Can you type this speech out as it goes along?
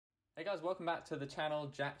Hey guys, welcome back to the channel.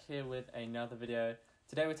 Jack here with another video.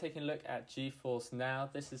 Today we're taking a look at GeForce Now.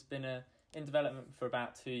 This has been in development for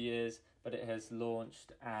about 2 years, but it has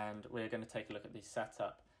launched and we're going to take a look at the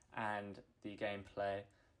setup and the gameplay.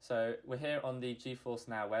 So we're here on the GeForce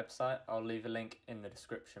Now website. I'll leave a link in the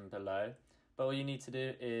description below. But all you need to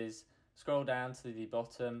do is scroll down to the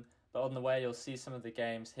bottom, but on the way you'll see some of the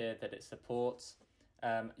games here that it supports.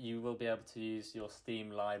 You will be able to use your Steam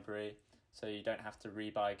library, so you don't have to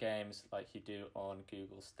rebuy games like you do on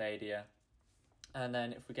Google Stadia. And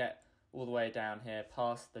then if we get all the way down here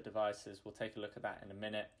past the devices, we'll take a look at that in a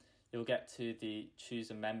minute. You'll get to the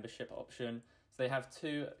choose a membership option. So they have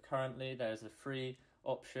two currently. There's a free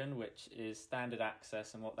option, which is standard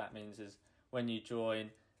access, and what that means is when you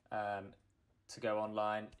join to go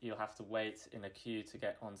online, you'll have to wait in a queue to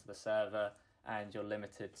get onto the server, and you're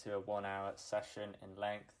limited to a 1 hour session in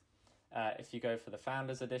length. If you go for the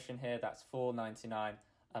Founders Edition here, that's $4.99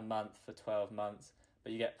 a month for 12 months,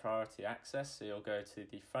 but you get priority access, so you'll go to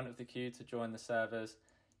the front of the queue to join the servers.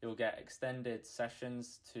 You'll get extended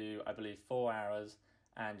sessions to, I believe, 4 hours,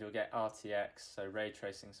 and you'll get RTX, so ray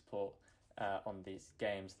tracing support on these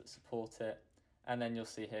games that support it. And then you'll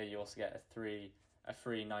see here you also get a free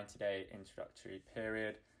 90-day introductory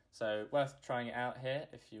period, so worth trying it out here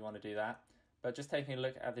if you want to do that. But just taking a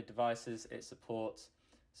look at the devices it supports.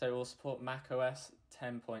 So it will support macOS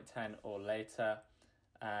 10.10 or later,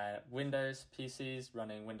 Windows PCs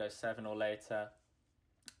running Windows 7 or later,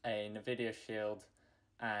 a NVIDIA Shield,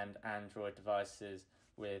 and Android devices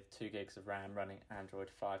with 2 gigs of RAM running Android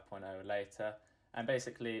 5.0 or later. And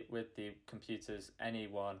basically with the computers,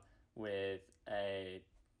 anyone with a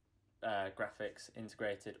graphics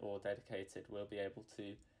integrated or dedicated will be able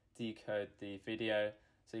to decode the video.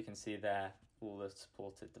 So you can see there all the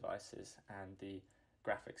supported devices and the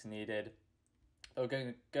graphics needed. We're going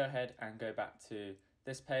to go ahead and go back to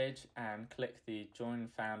this page and click the Join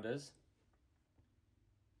Founders.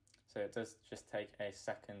 So it does just take a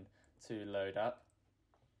second to load up.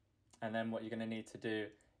 And then what you're going to need to do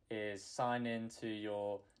is sign into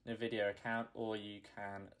your NVIDIA account, or you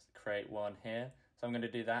can create one here. So I'm going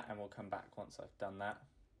to do that and we'll come back once I've done that.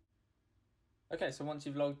 Okay, so once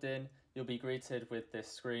you've logged in, you'll be greeted with this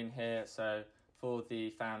screen here. So for the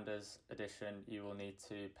Founders Edition, you will need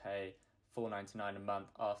to pay $4.99 a month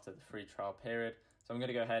after the free trial period. So I'm going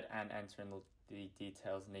to go ahead and enter in the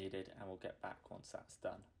details needed, and we'll get back once that's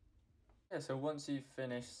done. Yeah, so once you've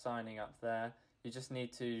finished signing up there, you just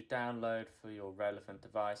need to download for your relevant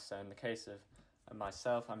device. So in the case of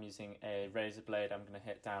myself, I'm using a Razer Blade. I'm going to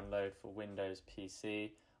hit download for Windows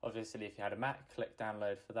PC. Obviously, if you had a Mac, click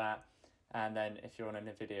download for that. And then if you're on a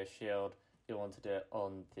NVIDIA Shield, you'll want to do it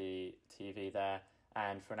on the TV there.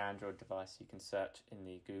 And for an Android device, you can search in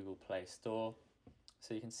the Google Play Store.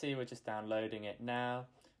 So you can see we're just downloading it now.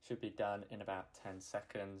 Should be done in about 10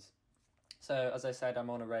 seconds. So as I said, I'm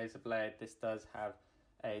on a Razer Blade. This does have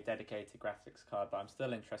a dedicated graphics card, but I'm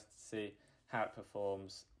still interested to see how it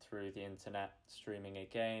performs through the internet streaming a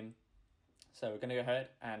game. So we're going to go ahead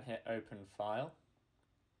and hit open file.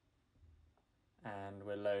 And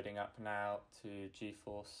we're loading up now to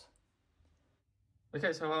GeForce.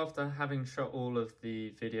 Okay, so after having shot all of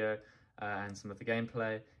the video and some of the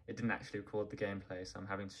gameplay, it didn't actually record the gameplay, so I'm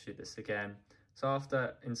having to shoot this again. So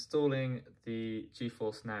after installing the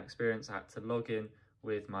GeForce Now experience, I had to log in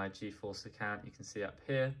with my GeForce account. You can see up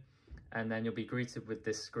here, and then you'll be greeted with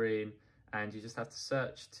this screen, and you just have to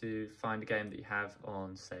search to find a game that you have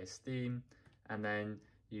on, say, Steam, and then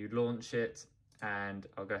you launch it, and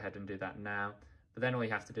I'll go ahead and do that now. But then all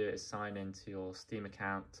you have to do is sign into your Steam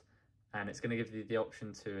account, and it's going to give you the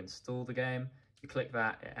option to install the game. You click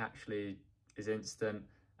that, it actually is instant.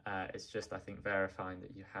 It's just, I think, verifying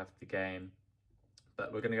that you have the game.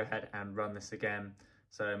 But we're going to go ahead and run this again.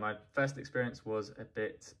 So my first experience was a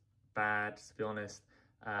bit bad, to be honest,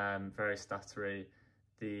 very stuttery.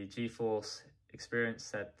 The GeForce experience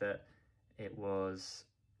said that it was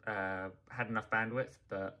had enough bandwidth,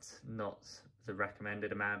 but not the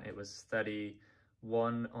recommended amount. It was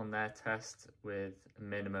 31 on their test with a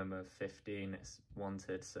minimum of 15 it's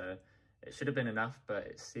wanted, so it should have been enough, but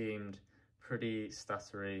it seemed pretty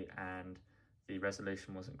stuttery and the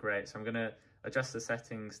resolution wasn't great. So I'm going to adjust the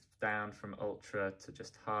settings down from ultra to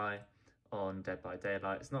just high on Dead by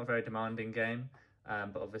Daylight. It's not a very demanding game,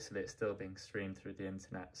 but obviously it's still being streamed through the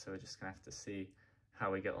internet, so we're just going to have to see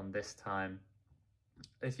how we get on this time.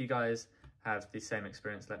 If you guys have the same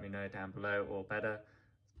experience, let me know down below, or better,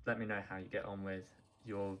 let me know how you get on with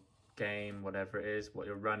your game, whatever it is, what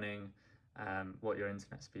you're running, what your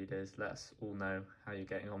internet speed is. Let us all know how you're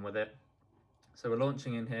getting on with it. So we're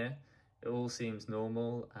launching in here. It all seems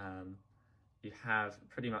normal. you have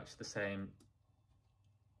pretty much the same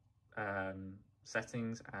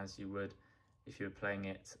settings as you would if you were playing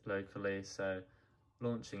it locally. So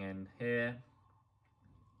launching in here,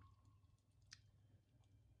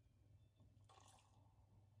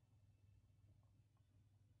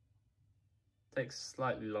 takes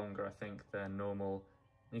slightly longer, I think, than normal.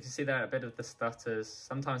 And you can see there a bit of the stutters.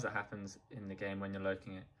 Sometimes that happens in the game when you're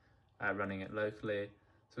running it locally.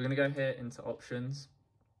 So we're going to go here into options.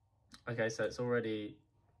 Okay, so it's already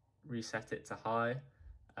reset it to high,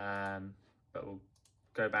 but we'll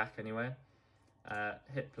go back anyway.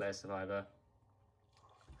 Hit Player Survivor.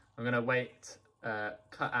 I'm going to wait,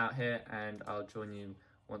 cut out here, and I'll join you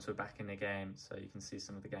once we're back in the game so you can see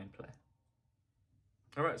some of the gameplay.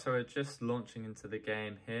 Alright, so we're just launching into the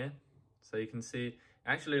game here. So you can see it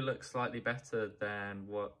actually looks slightly better than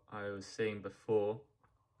what I was seeing before.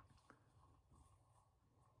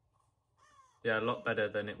 Yeah, a lot better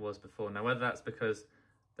than it was before. Now, whether that's because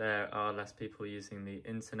there are less people using the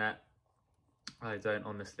internet, I don't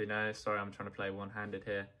honestly know. Sorry, I'm trying to play one-handed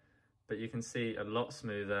here. But you can see a lot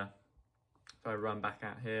smoother. If I run back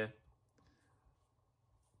out here,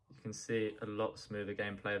 you can see a lot smoother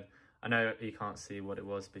gameplay. I know you can't see what it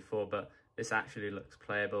was before, but this actually looks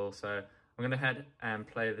playable. So I'm going to head and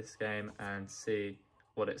play this game and see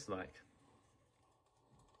what it's like.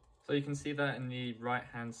 So you can see that in the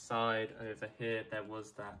right-hand side over here, there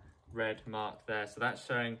was that red mark there. So that's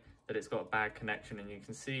showing that it's got a bad connection. And you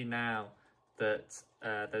can see now that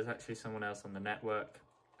there's actually someone else on the network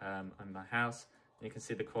in my house. And you can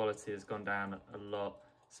see the quality has gone down a lot.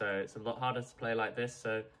 So it's a lot harder to play like this.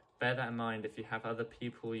 So bear that in mind if you have other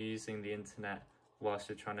people using the internet whilst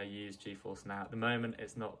you're trying to use GeForce Now. At the moment,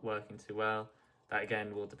 it's not working too well. That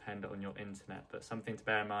again will depend on your internet, but something to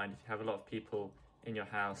bear in mind, if you have a lot of people in your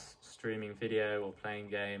house streaming video or playing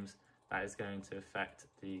games, that is going to affect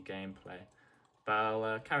the gameplay. But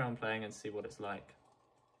I'll carry on playing and see what it's like.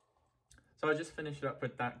 So I just finished up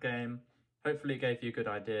with that game. Hopefully it gave you a good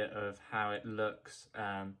idea of how it looks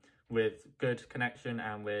with good connection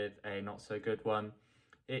and with a not so good one.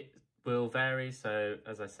 It will vary, so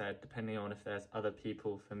as I said, depending on if there's other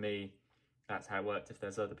people. For me, that's how it worked. If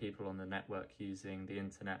there's other people on the network using the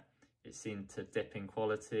internet, it seemed to dip in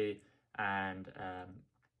quality and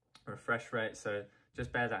refresh rate. So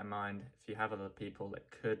just bear that in mind. If you have other people, it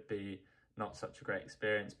could be not such a great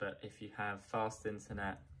experience, but if you have fast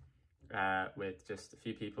internet with just a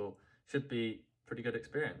few people, should be pretty good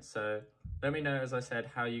experience. So let me know, as I said,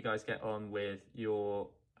 how you guys get on with your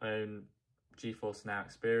own GeForce Now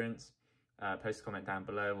experience. Post a comment down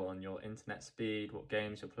below on your internet speed, what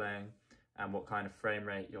games you're playing, and what kind of frame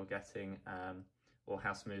rate you're getting, or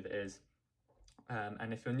how smooth it is.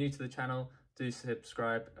 And if you're new to the channel, do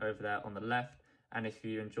subscribe over there on the left. And if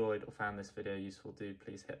you enjoyed or found this video useful, do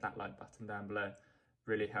please hit that like button down below.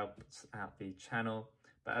 Really helps out the channel.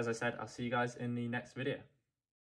 But as I said, I'll see you guys in the next video.